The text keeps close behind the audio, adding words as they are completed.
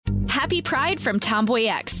Happy Pride from Tomboy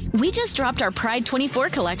X. We just dropped our Pride 24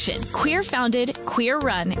 collection. Queer founded, queer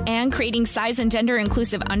run, and creating size and gender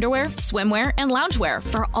inclusive underwear, swimwear, and loungewear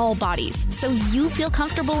for all bodies, so you feel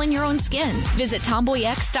comfortable in your own skin. Visit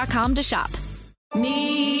tomboyx.com to shop.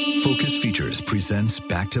 Focus Features presents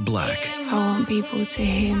Back to Black. I want people to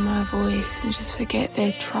hear my voice and just forget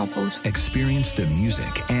their troubles. Experience the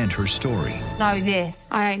music and her story. Know this,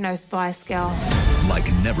 I ain't no Spice Girl.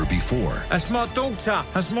 Like never before. That's my daughter.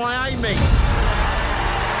 That's my Amy.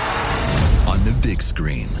 On the big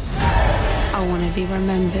screen. I want to be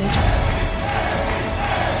remembered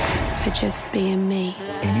for just being me.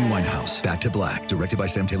 Amy Winehouse, Back to Black, directed by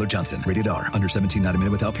Sam Taylor Johnson. Rated R, under 17, not a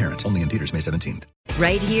minute without parent. Only in theaters May 17th.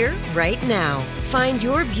 Right here, right now. Find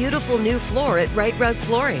your beautiful new floor at Right Rug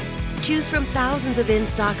Flooring. Choose from thousands of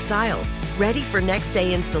in-stock styles, ready for next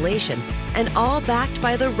day installation, and all backed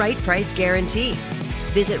by the right price guarantee.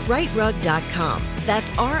 Visit rightrug.com. That's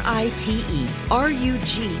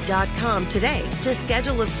RITERUG.com today to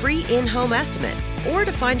schedule a free in-home estimate or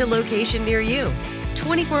to find a location near you.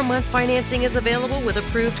 24-month financing is available with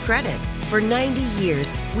approved credit. For 90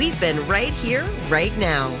 years, we've been right here, right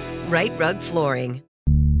now. Right Rug Flooring.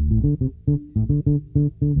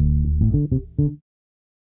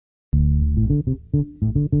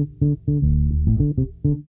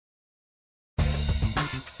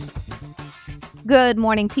 Good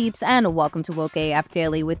morning, peeps, and welcome to Woke AF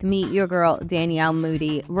Daily with me, your girl, Danielle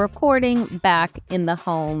Moody, reporting back in the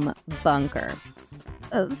home bunker.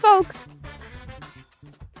 Folks,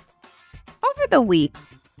 over the week,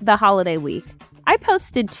 the holiday week, I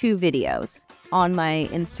posted 2 videos on my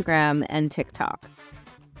Instagram and TikTok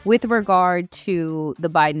with regard to the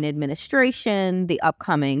Biden administration, the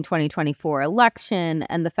upcoming 2024 election,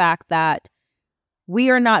 and the fact that we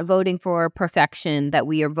are not voting for perfection, that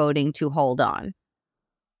we are voting to hold on.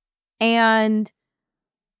 And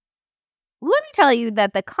let me tell you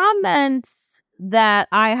that the comments that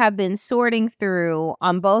I have been sorting through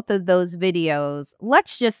on both of those videos,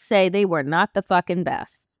 let's just say they were not the fucking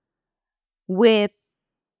best. With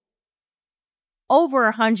over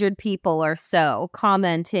 100 people or so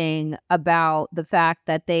commenting about the fact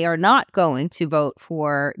that they are not going to vote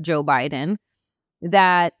for Joe Biden,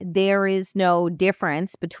 that there is no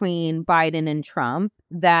difference between Biden and Trump,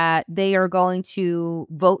 that they are going to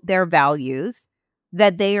vote their values,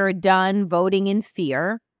 that they are done voting in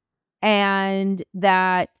fear, and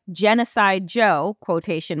that Genocide Joe,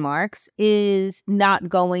 quotation marks, is not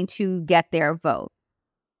going to get their vote.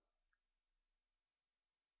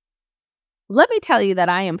 Let me tell you that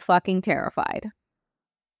I am fucking terrified.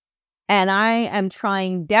 And I am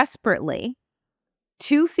trying desperately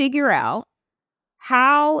to figure out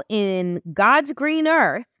how in God's green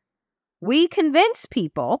earth I convince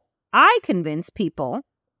people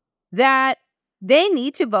that they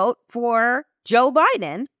need to vote for Joe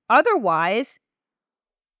Biden. Otherwise,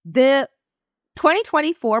 the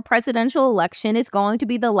 2024 presidential election is going to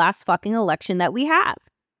be the last fucking election that we have.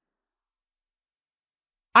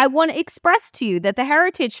 I want to express to you that the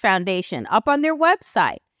Heritage Foundation, up on their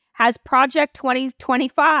website, has Project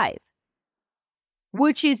 2025,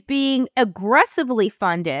 which is being aggressively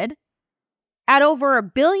funded at over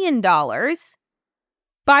 $1 billion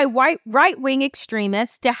by right-wing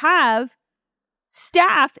extremists to have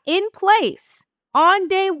staff in place on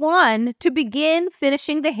day one to begin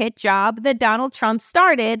finishing the hit job that Donald Trump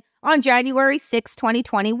started on January 6,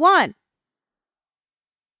 2021.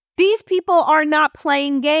 These people are not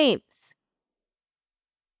playing games.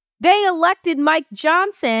 They elected Mike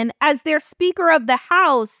Johnson as their Speaker of the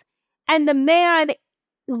House, and the man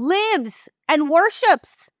lives and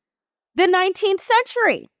worships the 19th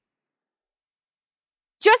century.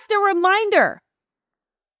 Just a reminder,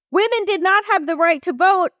 women did not have the right to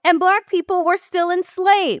vote, and Black people were still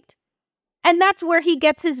enslaved. And that's where he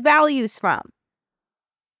gets his values from.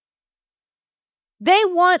 They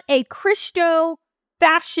want a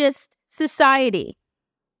Christo-fascist society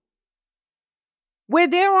where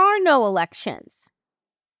there are no elections,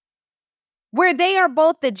 where they are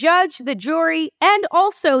both the judge, the jury, and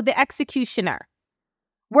also the executioner,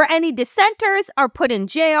 where any dissenters are put in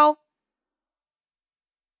jail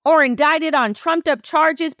or indicted on trumped-up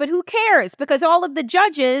charges, but who cares? Because all of the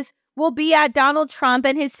judges will be at Donald Trump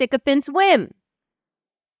and his sycophant's whim.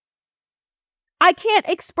 I can't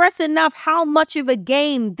express enough how much of a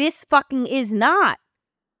game this fucking is not.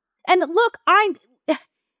 And look,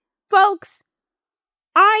 folks,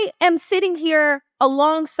 I am sitting here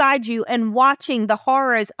alongside you and watching the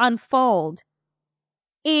horrors unfold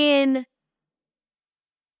in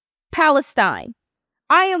Palestine.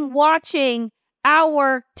 I am watching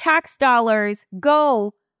our tax dollars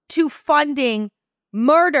go to funding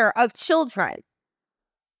murder of children.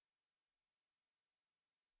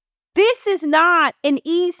 This is not an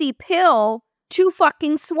easy pill to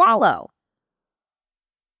fucking swallow.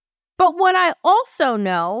 But what I also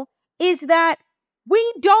know is that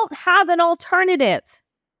we don't have an alternative.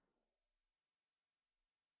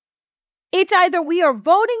 It's either we are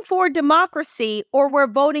voting for democracy or we're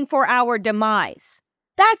voting for our demise.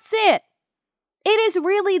 That's it. It is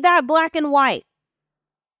really that black and white.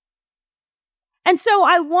 And so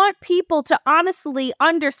I want people to honestly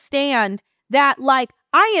understand that, like,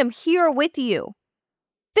 I am here with you.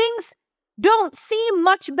 Things don't seem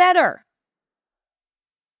much better.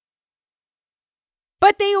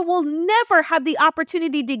 But they will never have the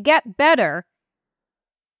opportunity to get better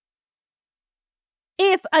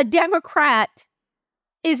if a Democrat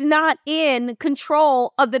is not in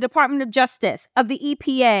control of the Department of Justice, of the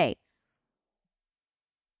EPA,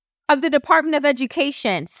 of the Department of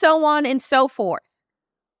Education, so on and so forth.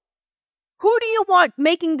 Who do you want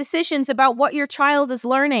making decisions about what your child is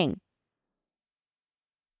learning?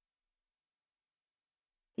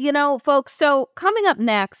 You know, folks, so coming up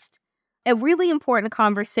next, a really important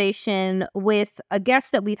conversation with a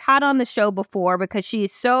guest that we've had on the show before because she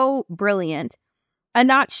is so brilliant,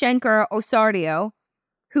 Anat Shenker-Osorio,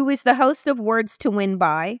 who is the host of Words to Win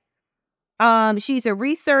By. She's a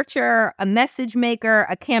researcher, a message maker,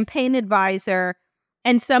 a campaign advisor,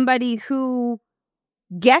 and somebody who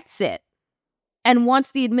gets it and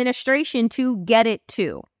wants the administration to get it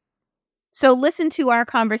too. So listen to our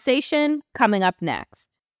conversation coming up next.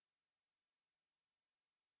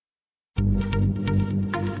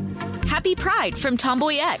 Happy Pride from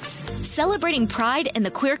Tomboy X, celebrating pride in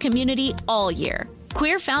the queer community all year.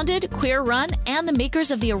 Queer founded, queer run, and the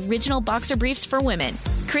makers of the original boxer briefs for women,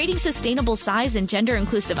 creating sustainable size and gender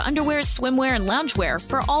inclusive underwear, swimwear, and loungewear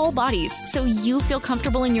for all bodies so you feel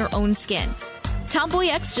comfortable in your own skin. Tomboy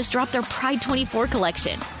X just dropped their Pride 24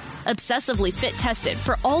 collection, obsessively fit tested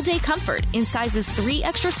for all day comfort in sizes 3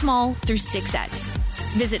 extra small through 6X.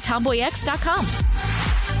 Visit tomboyx.com.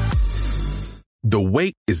 The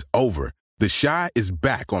wait is over. The Chi is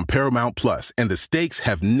back on Paramount Plus, and the stakes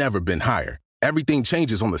have never been higher. Everything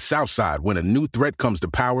changes on the South Side when a new threat comes to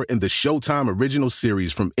power in the Showtime original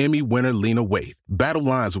series from Emmy winner Lena Waithe. Battle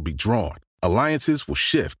lines will be drawn, alliances will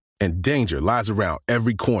shift, and danger lies around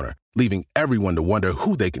every corner, leaving everyone to wonder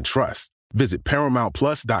who they can trust. Visit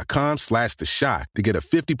ParamountPlus.com/The Chi to get a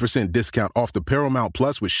 50% discount off the Paramount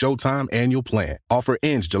Plus with Showtime annual plan. Offer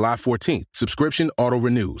ends July 14th. Subscription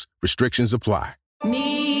auto-renews. Restrictions apply.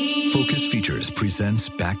 Focus Features presents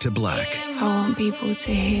Back to Black. I want people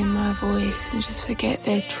to hear my voice and just forget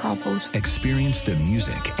their troubles. Experience the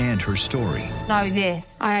music and her story Know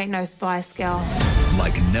this, I ain't no Spice Girl.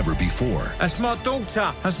 like never before. That's my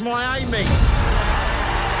daughter. That's my Amy.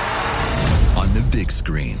 On the big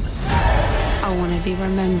screen. I want to be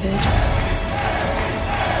remembered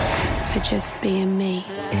for just being me.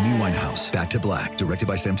 Amy Winehouse, Back to Black, directed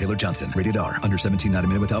by Sam Taylor Johnson. Rated R, under 17, not a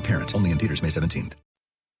minute without parent. Only in theaters May 17th.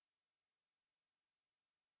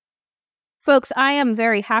 Folks, I am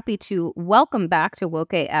very happy to welcome back to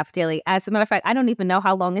Woke AF Daily. As a matter of fact, I don't even know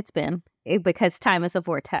how long it's been because time is a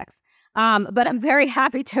vortex. But I'm very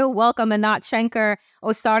happy to welcome Anat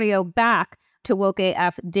Shenker-Osorio back to Woke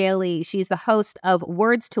AF Daily. She's the host of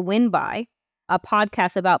Words to Win By, a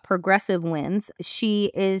podcast about progressive wins.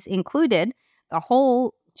 She is included a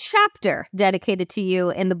whole chapter dedicated to you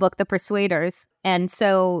in the book, The Persuaders. And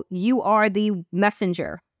so you are the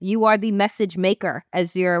messenger. You are the message maker,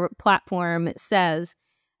 as your platform says.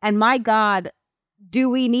 And my God, do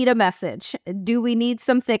we need a message? Do we need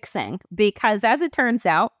some fixing? Because as it turns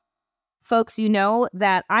out, folks, you know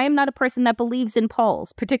that I am not a person that believes in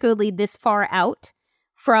polls, particularly this far out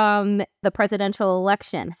from the presidential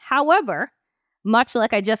election. However, much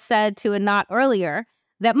like I just said to Anat earlier,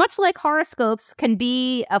 that much like horoscopes can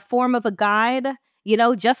be a form of a guide, you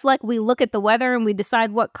know, just like we look at the weather and we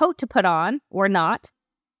decide what coat to put on or not,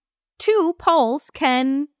 too, polls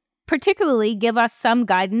can particularly give us some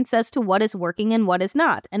guidance as to what is working and what is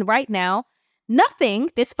not. And right now, nothing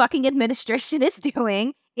this fucking administration is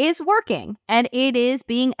doing is working. And it is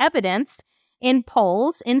being evidenced in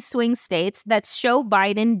polls in swing states that show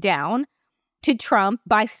Biden down to Trump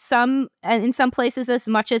by in some places as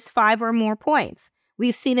much as 5 or more points.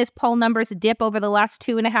 We've seen his poll numbers dip over the last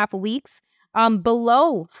 2.5 weeks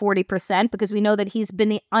below 40% because we know that he's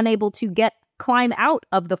been unable to climb out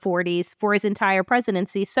of the 40s for his entire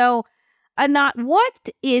presidency. So, Anat, what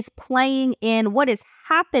is playing in? What is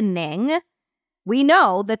happening? We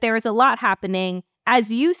know that there is a lot happening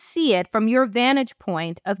as you see it from your vantage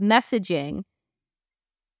point of messaging.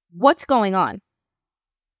 What's going on?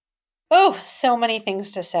 Oh, so many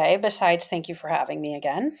things to say besides thank you for having me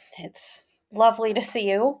again. It's lovely to see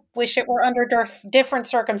you. Wish it were under different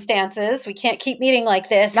circumstances. We can't keep meeting like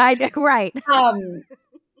this. Right.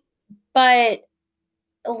 But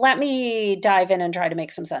let me dive in and try to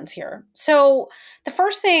make some sense here. So the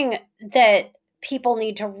first thing that people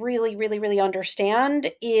need to really, really, really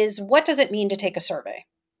understand is, what does it mean to take a survey?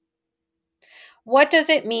 What does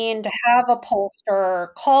it mean to have a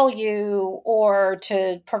pollster call you or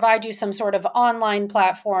to provide you some sort of online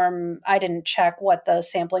platform? I didn't check what the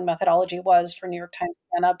sampling methodology was for New York Times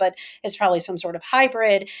Siena, but it's probably some sort of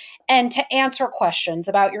hybrid, and to answer questions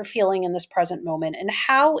about your feeling in this present moment. And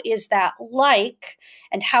how is that like,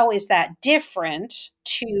 and how is that different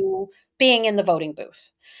to being in the voting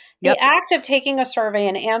booth? Yep. The act of taking a survey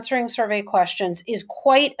and answering survey questions is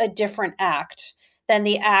quite a different act than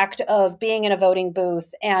the act of being in a voting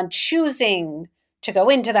booth and choosing to go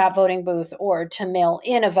into that voting booth or to mail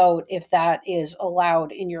in a vote if that is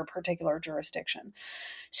allowed in your particular jurisdiction.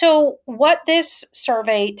 So what this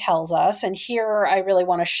survey tells us, and here I really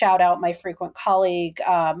want to shout out my frequent colleague,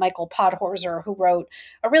 Michael Podhorzer, who wrote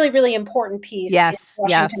a really, really important piece in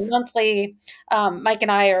Washington Monthly. Mike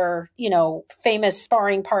and I are, famous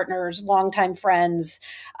sparring partners, longtime friends.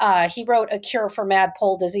 He wrote A Cure for Mad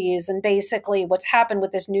Poll Disease. And basically what's happened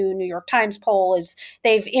with this new New York Times poll is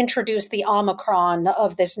they've introduced the Omicron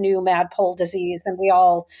of this new mad poll disease. And we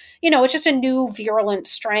all, it's just a new virulent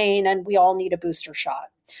strain, and we all need a booster shot.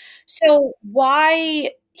 So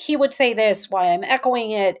why he would say this, why I'm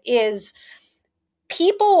echoing it, is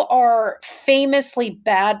people are famously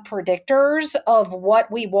bad predictors of what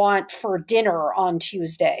we want for dinner on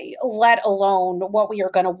Tuesday, let alone what we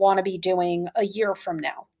are going to want to be doing a year from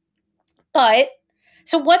now. But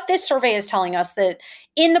so what this survey is telling us, that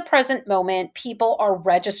in the present moment, people are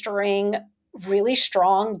registering really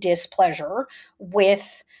strong displeasure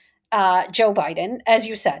with Joe Biden, as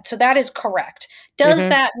you said. So that is correct. Does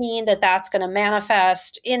that mean that that's going to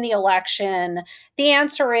manifest in the election? The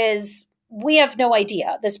answer is, we have no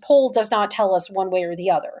idea. This poll does not tell us one way or the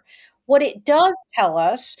other. What it does tell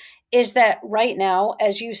us is that right now,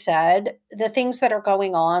 as you said, the things that are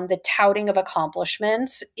going on, the touting of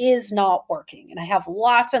accomplishments, is not working. And I have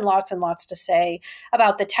lots and lots and lots to say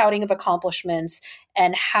about the touting of accomplishments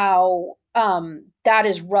and how that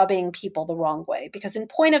is rubbing people the wrong way. Because in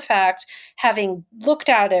point of fact, having looked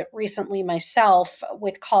at it recently myself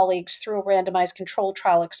with colleagues through a randomized controlled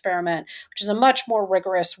trial experiment, which is a much more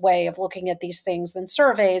rigorous way of looking at these things than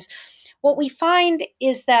surveys, what we find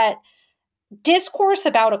is that discourse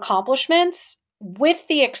about accomplishments, with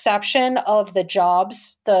the exception of the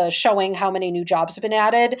jobs, the showing how many new jobs have been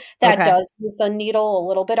added, that does move the needle a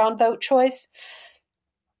little bit on vote choice.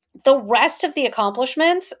 The rest of the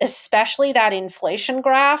accomplishments, especially that inflation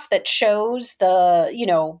graph that shows the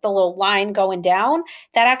little line going down,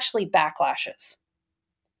 that actually backlashes.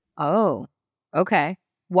 Oh, okay.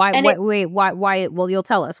 Why? Why? Well, you'll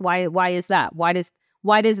tell us why. Why is that? Why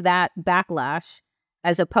does that backlash,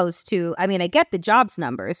 as opposed to? I mean, I get the jobs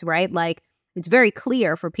numbers, right? Like, it's very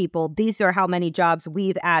clear for people. These are how many jobs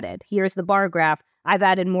we've added. Here's the bar graph. I've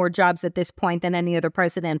added more jobs at this point than any other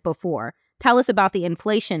president before. Tell us about the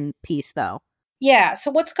inflation piece, though. Yeah. So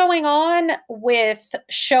what's going on with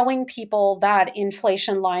showing people that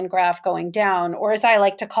inflation line graph going down, or as I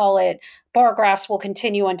like to call it, bar graphs will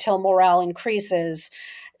continue until morale increases.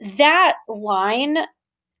 That line,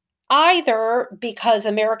 either because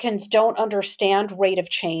Americans don't understand rate of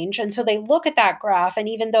change, and so they look at that graph, and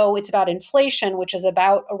even though it's about inflation, which is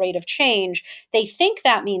about a rate of change, they think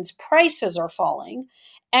that means prices are falling.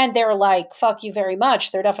 And they're like, fuck you very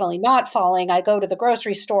much. They're definitely not falling. I go to the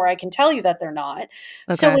grocery store. I can tell you that they're not.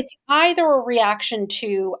 Okay. So it's either a reaction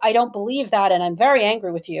to, I don't believe that, and I'm very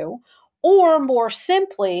angry with you, or more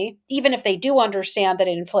simply, even if they do understand that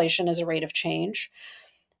inflation is a rate of change,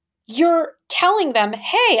 you're telling them,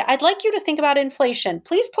 hey, I'd like you to think about inflation.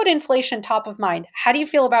 Please put inflation top of mind. How do you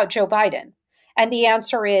feel about Joe Biden? And the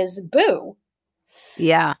answer is boo.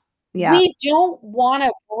 Yeah. Yeah. We don't want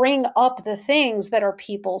to bring up the things that are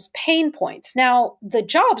people's pain points. Now, the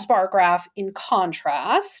jobs bar graph, in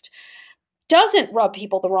contrast, doesn't rub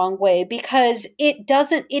people the wrong way because it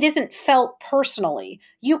isn't felt personally.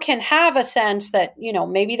 You can have a sense that,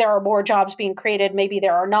 maybe there are more jobs being created, maybe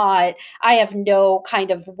there are not. I have no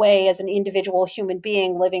kind of way as an individual human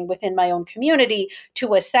being living within my own community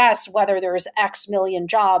to assess whether there's X million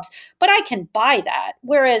jobs, but I can buy that.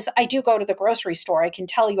 Whereas I do go to the grocery store, I can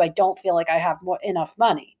tell you I don't feel like I have enough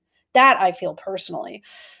money. That I feel personally.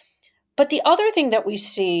 But the other thing that we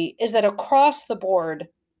see is that across the board,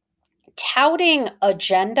 touting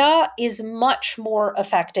agenda is much more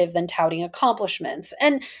effective than touting accomplishments.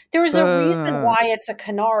 And there's a reason why it's a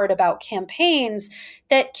canard about campaigns,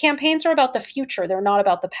 that campaigns are about the future. They're not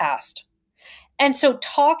about the past. And so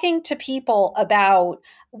talking to people about,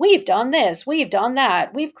 we've done this, we've done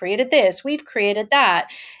that, we've created this, we've created that,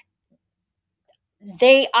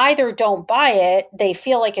 they either don't buy it, they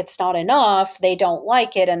feel like it's not enough, they don't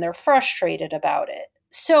like it, and they're frustrated about it.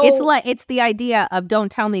 So it's the idea of,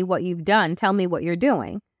 don't tell me what you've done, tell me what you're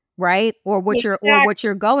doing, right? Or what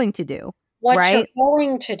you're going to do. What right? you're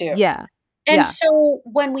going to do. Yeah. And so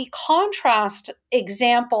when we contrast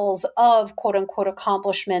examples of quote unquote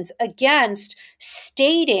accomplishments against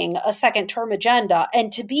stating a second term agenda,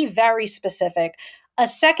 and to be very specific, a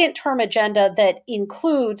second term agenda that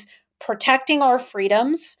includes protecting our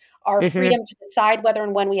freedoms, our freedom to decide whether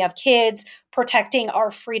and when we have kids, protecting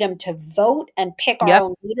our freedom to vote and pick our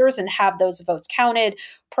own leaders and have those votes counted,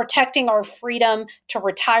 protecting our freedom to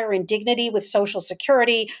retire in dignity with Social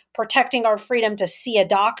Security, protecting our freedom to see a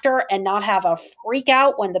doctor and not have a freak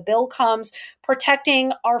out when the bill comes,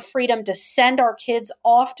 protecting our freedom to send our kids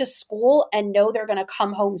off to school and know they're going to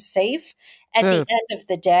come home safe at the end of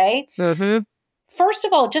the day. First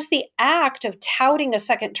of all, just the act of touting a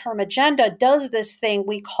second term agenda does this thing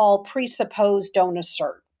we call presuppose, don't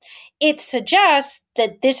assert. It suggests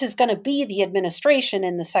that this is going to be the administration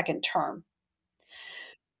in the second term.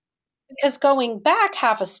 Because going back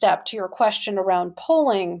half a step to your question around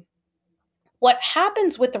polling, what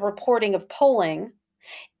happens with the reporting of polling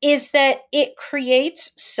is that it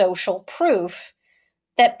creates social proof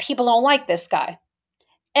that people don't like this guy.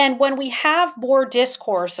 And when we have more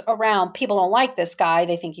discourse around people don't like this guy,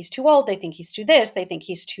 they think he's too old, they think he's too this, they think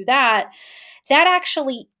he's too that, that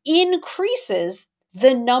actually increases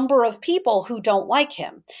the number of people who don't like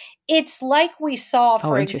him. It's like we saw,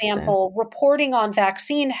 for example, reporting on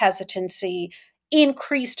vaccine hesitancy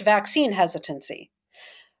increased vaccine hesitancy.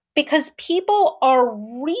 Because people are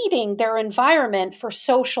reading their environment for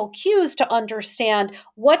social cues to understand,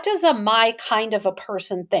 what does a my kind of a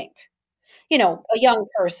person think? You know, a young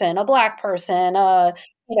person, a Black person,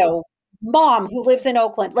 mom who lives in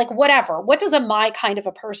Oakland, like whatever. What does a my kind of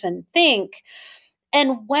a person think?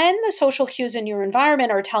 And when the social cues in your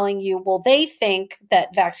environment are telling you, well, they think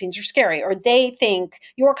that vaccines are scary, or they think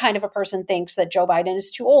your kind of a person thinks that Joe Biden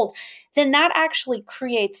is too old, then that actually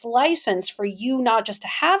creates license for you not just to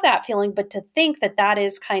have that feeling, but to think that that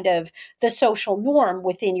is kind of the social norm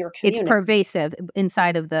within your community. It's pervasive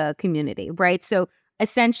inside of the community, right? So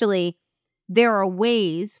essentially, there are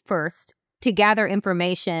ways, first, to gather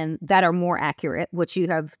information that are more accurate, which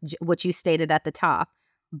you stated at the top,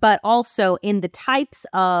 but also in the types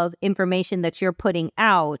of information that you're putting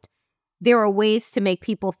out, there are ways to make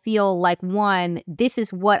people feel like, one, this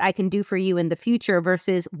is what I can do for you in the future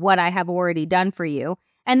versus what I have already done for you.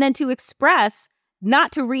 And then to express,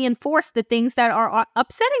 not to reinforce the things that are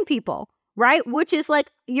upsetting people, right? Which is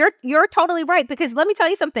like, you're totally right, because let me tell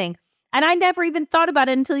you something. And I never even thought about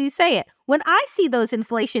it until you say it. When I see those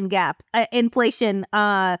inflation charts,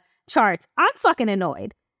 I'm fucking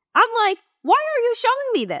annoyed. I'm like, why are you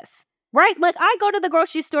showing me this? Right? Like, I go to the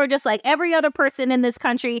grocery store just like every other person in this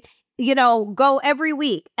country, go every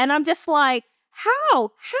week. And I'm just like,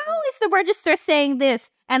 how is the register saying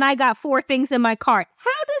this? And I got 4 things in my cart.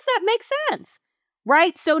 How does that make sense?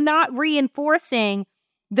 Right? So not reinforcing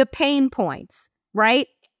the pain points, right?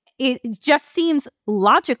 It just seems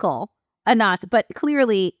logical enough, but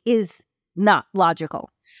clearly is not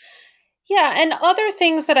logical. Yeah, and other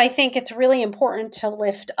things that I think it's really important to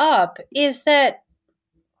lift up is that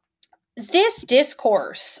this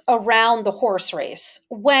discourse around the horse race,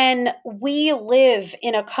 when we live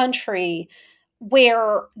in a country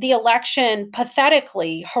where the election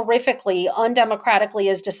pathetically, horrifically, undemocratically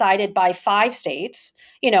is decided by 5 states,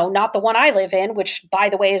 not the one I live in, which, by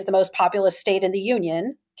the way, is the most populous state in the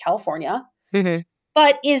union, California,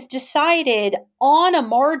 but is decided on a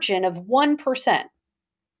margin of 1%.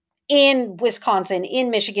 In Wisconsin,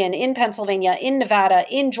 in Michigan, in Pennsylvania, in Nevada,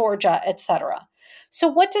 in Georgia, etc. So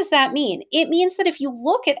what does that mean? It means that if you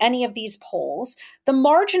look at any of these polls, the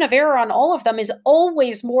margin of error on all of them is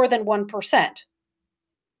always more than 1%.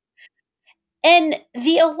 And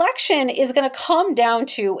the election is going to come down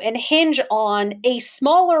to and hinge on a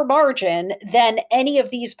smaller margin than any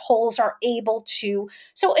of these polls are able to.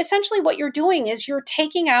 So essentially what you're doing is you're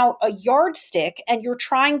taking out a yardstick and you're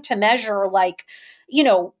trying to measure, like,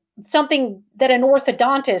 something that an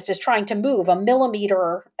orthodontist is trying to move, a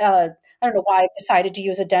millimeter I don't know why I've decided to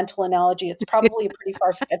use a dental analogy. It's probably a pretty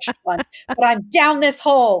far-fetched one, but I'm down this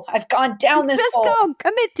hole. I've gone down this hole. Just go,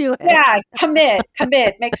 commit to it. Yeah,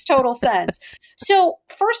 commit. Makes total sense. So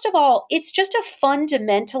first of all, it's just a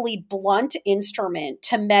fundamentally blunt instrument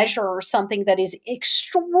to measure something that is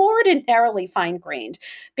extraordinarily fine-grained,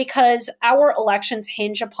 because our elections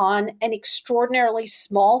hinge upon an extraordinarily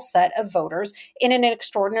small set of voters in an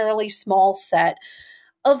extraordinarily small set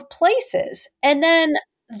of places. And then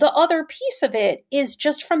the other piece of it is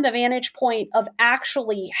just from the vantage point of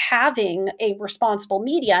actually having a responsible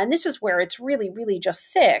media. And this is where it's really, really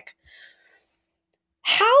just sick.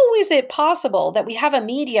 How is it possible that we have a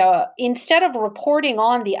media, instead of reporting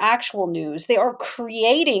on the actual news, they are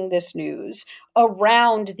creating this news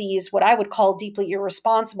around these, what I would call deeply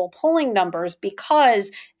irresponsible polling numbers,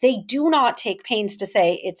 because they do not take pains to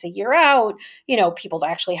say it's a year out, people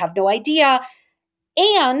actually have no idea.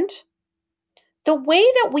 And the way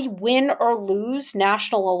that we win or lose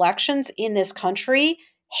national elections in this country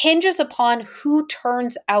hinges upon who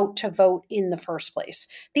turns out to vote in the first place.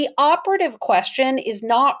 The operative question is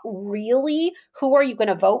not really who are you going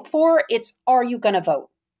to vote for, it's are you going to vote?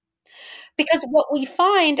 Because what we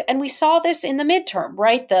find, and we saw this in the midterm,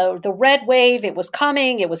 right? The red wave, it was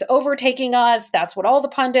coming, it was overtaking us. That's what all the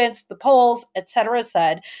pundits, the polls, et cetera,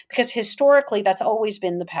 said, because historically that's always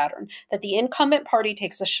been the pattern, that the incumbent party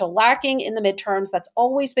takes a shellacking in the midterms. That's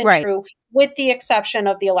always been true, with the exception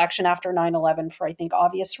of the election after 9/11 for, I think,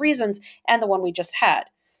 obvious reasons, and the one we just had.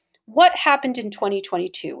 What happened in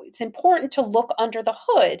 2022? It's important to look under the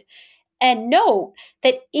hood and note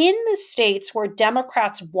that in the states where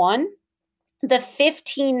Democrats won, the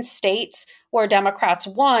 15 states where Democrats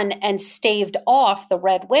won and staved off the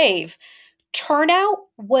red wave, turnout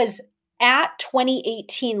was at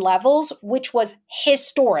 2018 levels, which was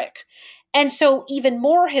historic. And so even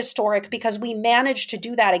more historic because we managed to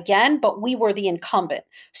do that again, but we were the incumbent.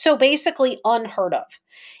 So basically unheard of.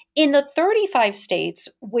 In the 35 states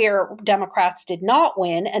where Democrats did not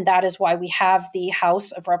win, and that is why we have the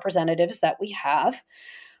House of Representatives that we have,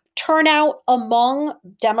 turnout among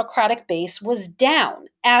Democratic base was down,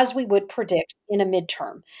 as we would predict in a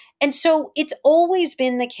midterm. And so it's always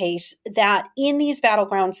been the case that in these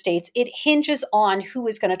battleground states, it hinges on who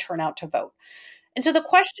is going to turn out to vote. And so the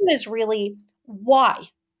question is really, why?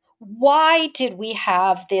 Why did we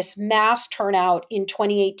have this mass turnout in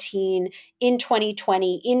 2018, in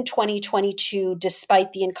 2020, in 2022,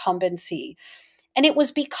 despite the incumbency? And it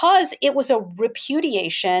was because it was a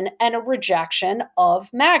repudiation and a rejection of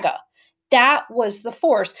MAGA. That was the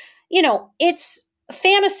force. It's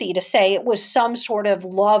fantasy to say it was some sort of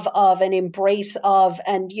love of and embrace of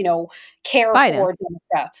and, care Biden. For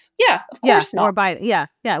Democrats. Yeah, of course not. Or Biden. Yeah,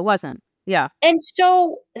 it wasn't. Yeah. And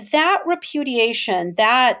so that repudiation,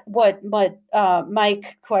 that what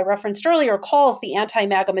Mike, who I referenced earlier, calls the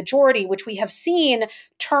anti-MAGA majority, which we have seen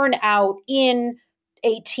turn out in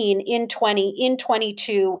 18, in 20, in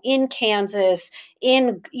 22, in Kansas,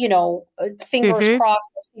 in, fingers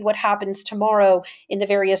crossed, we'll see what happens tomorrow in the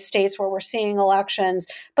various states where we're seeing elections,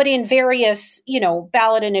 but in various,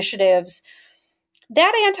 ballot initiatives,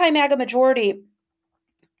 that anti-MAGA majority,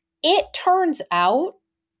 it turns out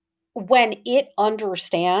when we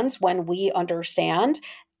understand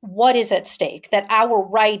what is at stake, that our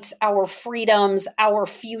rights, our freedoms, our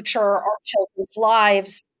future, our children's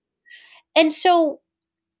lives. And so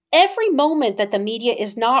every moment that the media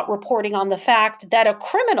is not reporting on the fact that a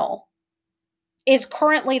criminal is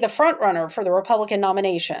currently the frontrunner for the Republican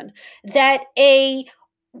nomination, that a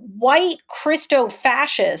white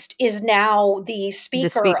Christo-fascist is now the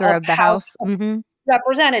speaker of the House of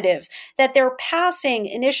Representatives, that they're passing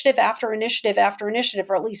initiative after initiative after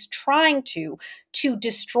initiative, or at least trying to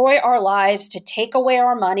destroy our lives, to take away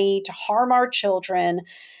our money, to harm our children.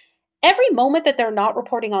 Every moment that they're not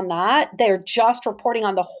reporting on that, they're just reporting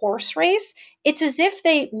on the horse race. It's as if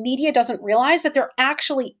the media doesn't realize that they're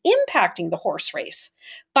actually impacting the horse race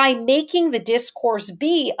by making the discourse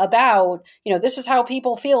be about, this is how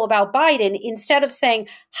people feel about Biden, instead of saying,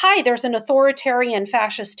 hi, there's an authoritarian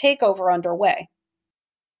fascist takeover underway.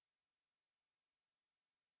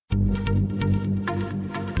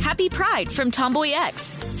 Happy Pride from Tomboy X,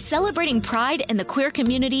 celebrating pride and the queer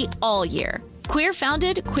community all year. Queer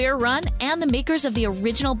founded, queer run, and the makers of the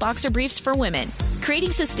original boxer briefs for women,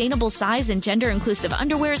 creating sustainable size and gender inclusive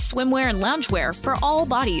underwear, swimwear, and loungewear for all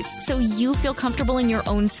bodies so you feel comfortable in your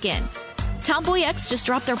own skin. Tomboy X just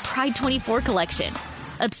dropped their Pride 24 collection,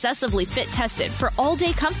 obsessively fit tested for all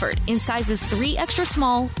day comfort in sizes 3 extra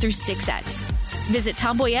small through 6X. Visit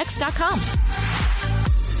tomboyx.com.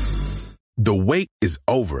 The wait is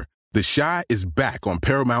over. The Chi is back on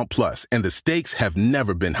Paramount Plus, and the stakes have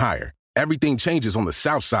never been higher. Everything changes on the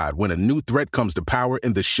South Side when a new threat comes to power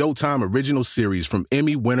in the Showtime original series from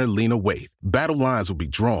Emmy winner Lena Waithe. Battle lines will be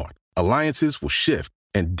drawn, alliances will shift,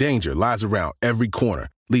 and danger lies around every corner,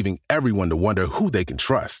 leaving everyone to wonder who they can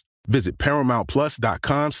trust. Visit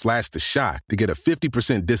ParamountPlus.com/The Chi to get a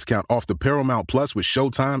 50% discount off the Paramount Plus with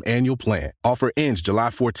Showtime annual plan. Offer ends July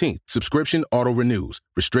 14th. Subscription auto-renews.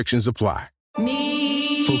 Restrictions apply.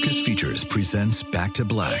 Focus Features presents Back to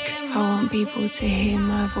Black. I want people to hear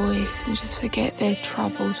my voice and just forget their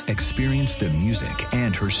troubles. Experience the music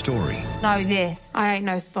and her story Know this, I ain't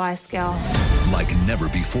no Spice Girl. like never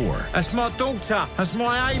before. That's my daughter. That's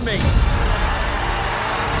my Amy.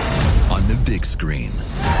 On the big screen.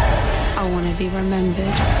 I want to be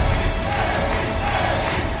remembered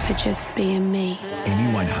for just being me.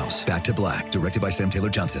 Amy Winehouse, Back to Black, directed by Sam Taylor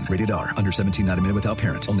Johnson. Rated R, under 17, not a minute without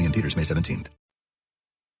parent. Only in theaters May 17th.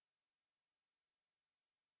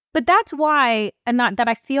 But that's why, and not that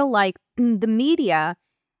I feel like the media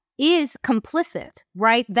is complicit,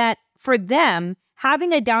 right? That for them,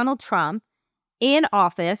 having a Donald Trump in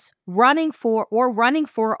office, running for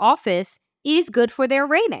office is good for their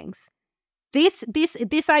ratings. This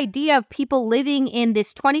idea of people living in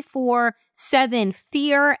this 24/7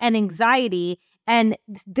 fear and anxiety, and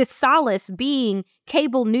the solace being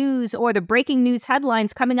cable news or the breaking news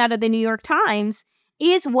headlines coming out of the New York Times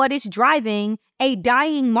is what is driving a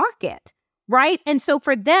dying market, right? And so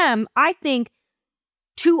for them, I think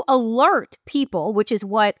to alert people, which is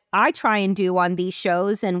what I try and do on these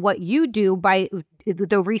shows and what you do by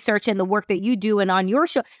the research and the work that you do and on your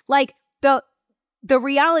show, like the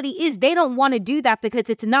reality is they don't want to do that because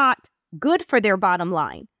it's not good for their bottom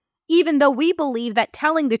line. Even though we believe that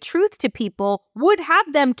telling the truth to people would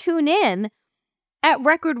have them tune in at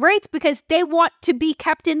record rates because they want to be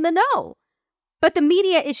kept in the know. But the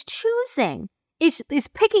media is choosing, is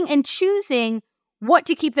picking and choosing what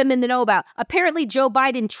to keep them in the know about. Apparently, Joe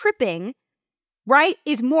Biden tripping, right,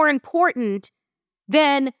 is more important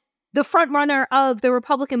than the frontrunner of the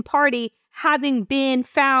Republican Party having been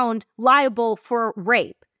found liable for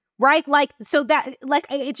rape, right? Like, so that, like,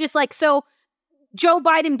 it's just like, so Joe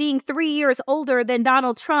Biden being 3 years older than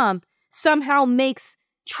Donald Trump somehow makes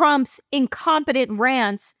Trump's incompetent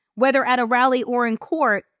rants, whether at a rally or in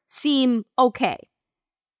court, seem okay.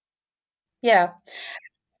 Yeah.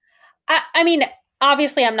 I mean,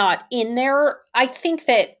 obviously I'm not in there. I think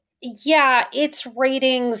that, yeah, it's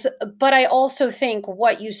ratings, but I also think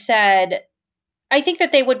what you said, I think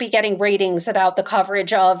that they would be getting ratings about the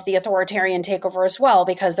coverage of the authoritarian takeover as well,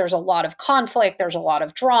 because there's a lot of conflict, there's a lot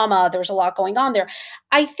of drama, there's a lot going on there.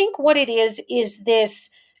 I think what it is this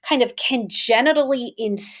kind of congenitally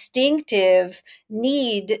instinctive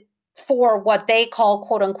need for what they call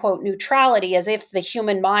quote unquote neutrality, as if the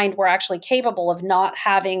human mind were actually capable of not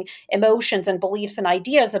having emotions and beliefs and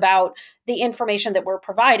ideas about the information that we're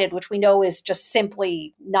provided, which we know is just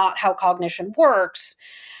simply not how cognition works.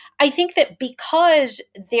 I think that because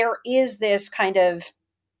there is this kind of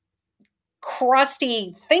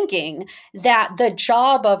crusty thinking that the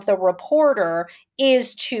job of the reporter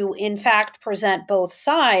is to, in fact, present both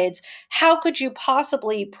sides, how could you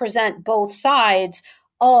possibly present both sides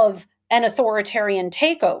of an authoritarian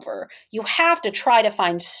takeover? You have to try to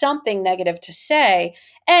find something negative to say.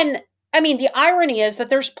 And I mean, the irony is that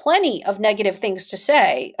there's plenty of negative things to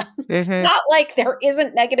say. It's not like there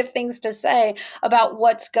isn't negative things to say about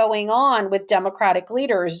what's going on with Democratic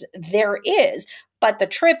leaders. There is. But the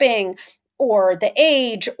tripping or the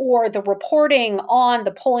age or the reporting on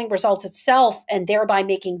the polling results itself and thereby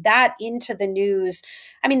making that into the news,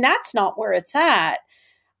 I mean, that's not where it's at.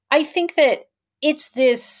 I think that it's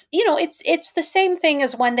this, it's the same thing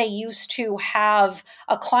as when they used to have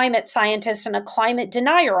a climate scientist and a climate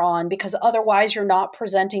denier on, because otherwise you're not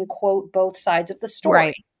presenting, quote, both sides of the story.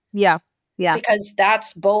 Right. Yeah. Yeah. Because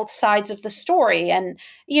that's both sides of the story. And,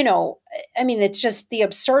 I mean, it's just the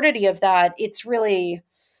absurdity of that. It's really,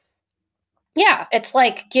 yeah, it's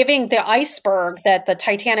like giving the iceberg that the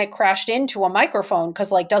Titanic crashed into a microphone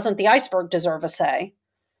because, like, doesn't the iceberg deserve a say?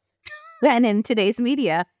 And in today's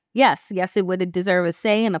media, yes, it would deserve a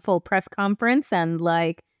say in a full press conference and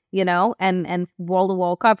and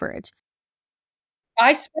wall-to-wall coverage.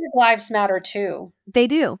 Iceberg lives matter too. They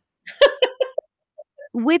do.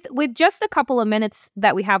 With just a couple of minutes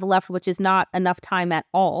that we have left, which is not enough time at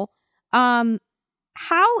all, how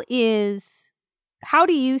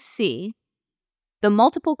do you see the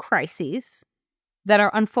multiple crises that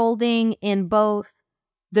are unfolding in both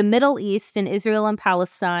the Middle East and Israel and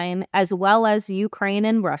Palestine, as well as Ukraine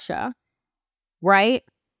and Russia, right?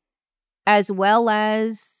 As well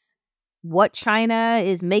as what China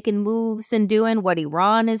is making moves and doing, what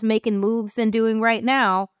Iran is making moves and doing right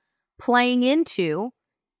now, playing into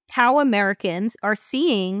how Americans are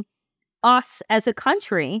seeing us as a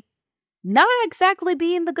country not exactly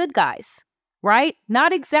being the good guys, right?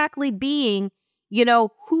 Not exactly being,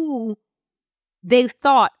 who they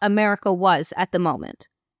thought America was at the moment.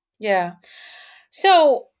 Yeah.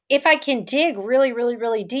 So if I can dig really, really,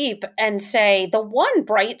 really deep and say the one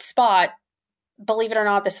bright spot, believe it or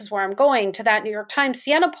not, this is where I'm going, to that New York Times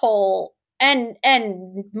Siena poll, and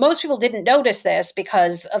most people didn't notice this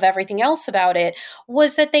because of everything else about it,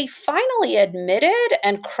 was that they finally admitted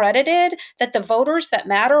and credited that the voters that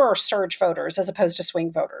matter are surge voters as opposed to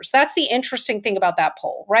swing voters. That's the interesting thing about that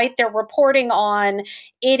poll, right? They're reporting on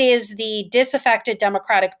it is the disaffected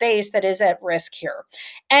Democratic base that is at risk here.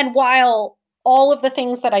 And while all of the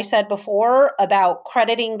things that I said before about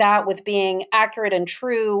crediting that with being accurate and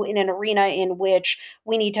true in an arena in which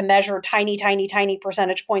we need to measure tiny, tiny, tiny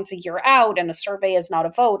percentage points a year out, and a survey is not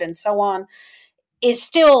a vote, and so on, is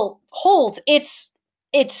still holds. It's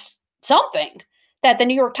something that the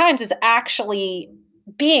New York Times is actually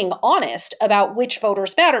being honest about which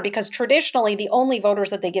voters matter, because traditionally the only voters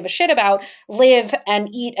that they give a shit about live and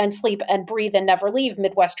eat and sleep and breathe and never leave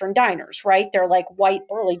Midwestern diners, right? They're like white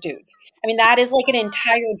burly dudes. I mean, that is like an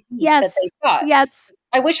entire beat that they got. Yes.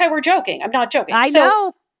 I wish I were joking. I'm not joking. I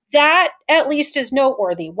know. That at least is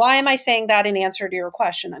noteworthy. Why am I saying that in answer to your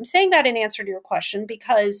question? I'm saying that in answer to your question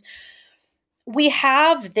because we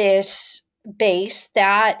have this base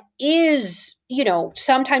that is,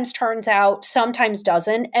 sometimes turns out, sometimes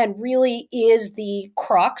doesn't, and really is the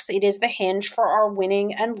crux. It is the hinge for our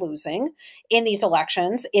winning and losing in these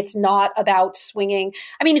elections. It's not about swinging.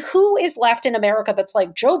 I mean, who is left in America that's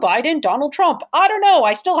like Joe Biden, Donald Trump? I don't know.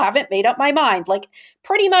 I still haven't made up my mind. Like,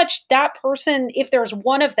 pretty much that person, if there's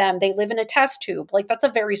one of them, they live in a test tube. Like, that's a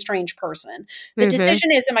very strange person. The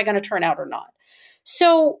decision is, am I going to turn out or not?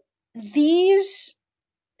 So these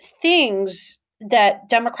things that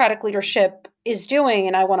Democratic leadership is doing,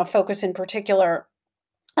 and I want to focus in particular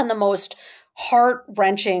on the most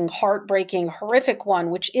heart-wrenching, heartbreaking, horrific one,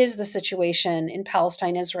 which is the situation in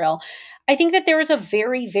Palestine, Israel. I think that there is a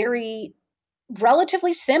very, very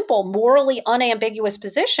relatively simple, morally unambiguous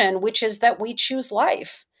position, which is that we choose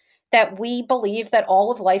life, that we believe that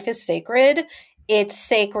all of life is sacred. It's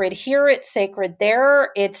sacred here, it's sacred there,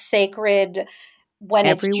 it's sacred when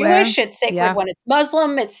everywhere. It's Jewish, it's sacred when it's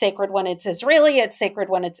Muslim, it's sacred when it's Israeli, it's sacred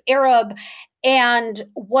when it's Arab. And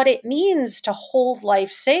what it means to hold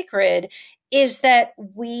life sacred is that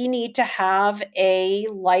we need to have a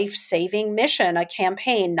life-saving mission, a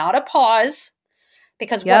campaign, not a pause.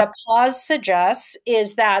 Because what a pause suggests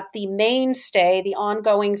is that the mainstay, the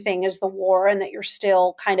ongoing thing is the war, and that you're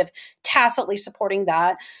still kind of tacitly supporting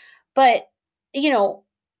that. But,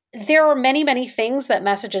 there are many, many things that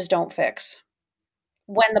messages don't fix.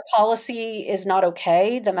 When the policy is not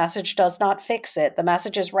okay, the message does not fix it. The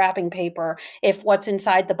message is wrapping paper. If what's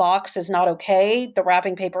inside the box is not okay, the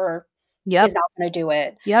wrapping paper is not going to do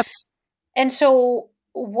it. And so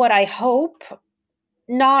what I hope,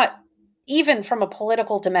 not even from a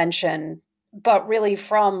political dimension, but really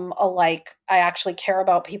from a I actually care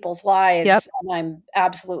about people's lives and I'm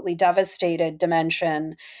absolutely devastated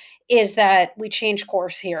dimension, is that we change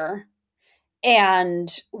course here. And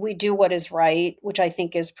we do what is right, which I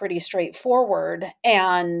think is pretty straightforward.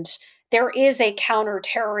 And there is a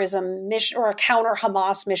counterterrorism mission or a counter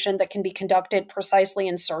Hamas mission that can be conducted precisely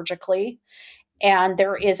and surgically. And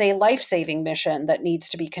there is a life-saving mission that needs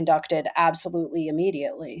to be conducted absolutely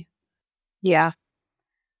immediately. Yeah.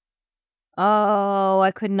 Oh,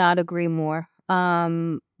 I could not agree more.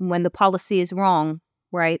 When the policy is wrong,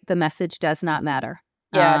 right, the message does not matter.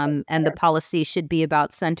 And the policy should be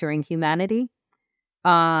about centering humanity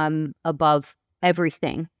above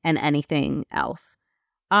everything and anything else.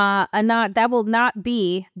 Anat, that will not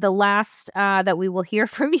be the last that we will hear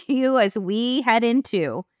from you as we head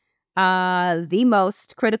into the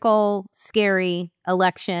most critical, scary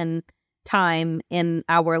election time in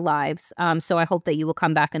our lives. So I hope that you will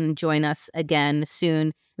come back and join us again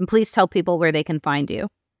soon. And please tell people where they can find you.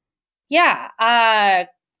 Yeah.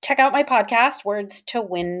 Check out my podcast, Words to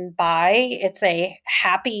Win By. It's a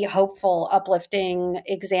happy, hopeful, uplifting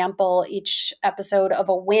example each episode of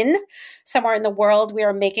a win somewhere in the world. We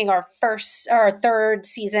are making our third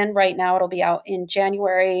season right now. It'll be out in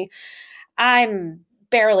January. I'm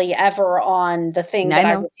barely ever on the thing that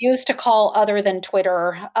I refuse to call other than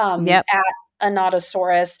Twitter, at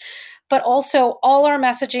Anatosaurus. But also all our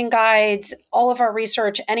messaging guides, all of our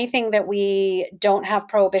research, anything that we don't have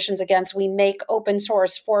prohibitions against, we make open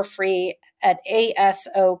source for free at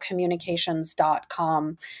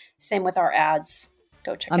asocommunications.com. Same with our ads.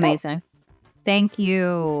 Go check it out. Amazing. Thank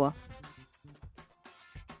you.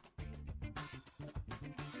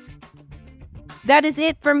 That is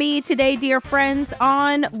it for me today, dear friends,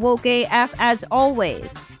 on Woke AF. As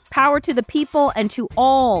always, power to the people, and to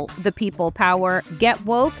all the people power. Get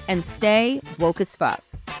woke and stay woke as fuck.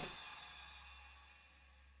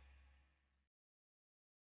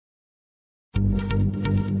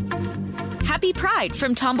 Happy Pride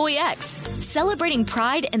from Tomboy X, celebrating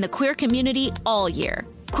pride and the queer community all year.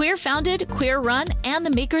 Queer founded, queer run, and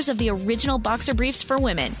the makers of the original boxer briefs for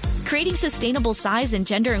women, creating sustainable size and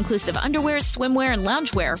gender inclusive underwear, swimwear, and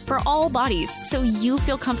loungewear for all bodies so you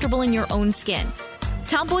feel comfortable in your own skin.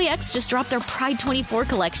 Tomboy X just dropped their Pride 24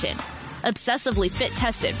 collection, obsessively fit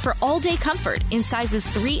tested for all day comfort in sizes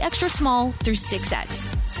 3 extra small through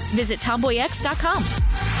 6X. Visit tomboyx.com.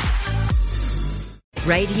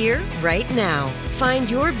 Right here, right now. Find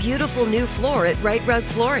your beautiful new floor at Right Rug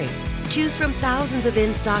Flooring. Choose from thousands of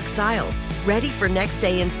in-stock styles, ready for next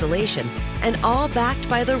day installation, and all backed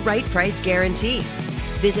by the right price guarantee.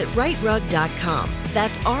 Visit rightrug.com.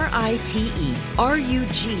 That's RITERUG.com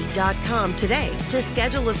today to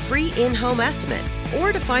schedule a free in-home estimate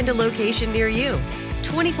or to find a location near you.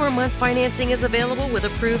 24-month financing is available with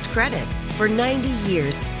approved credit. For 90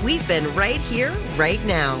 years, we've been right here, right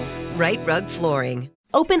now. Right Rug Flooring.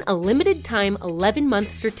 Open a limited-time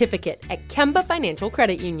 11-month certificate at Kemba Financial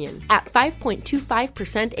Credit Union. At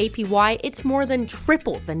 5.25% APY, it's more than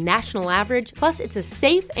triple the national average, plus it's a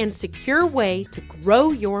safe and secure way to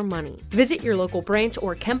grow your money. Visit your local branch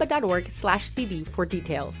or kemba.org/cb for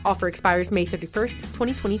details. Offer expires May 31st,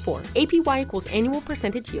 2024. APY equals annual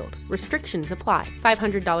percentage yield. Restrictions apply.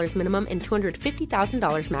 $500 minimum and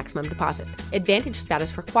 $250,000 maximum deposit. Advantage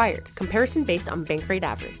status required. Comparison based on bank rate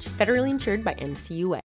average. Federally insured by NCUA.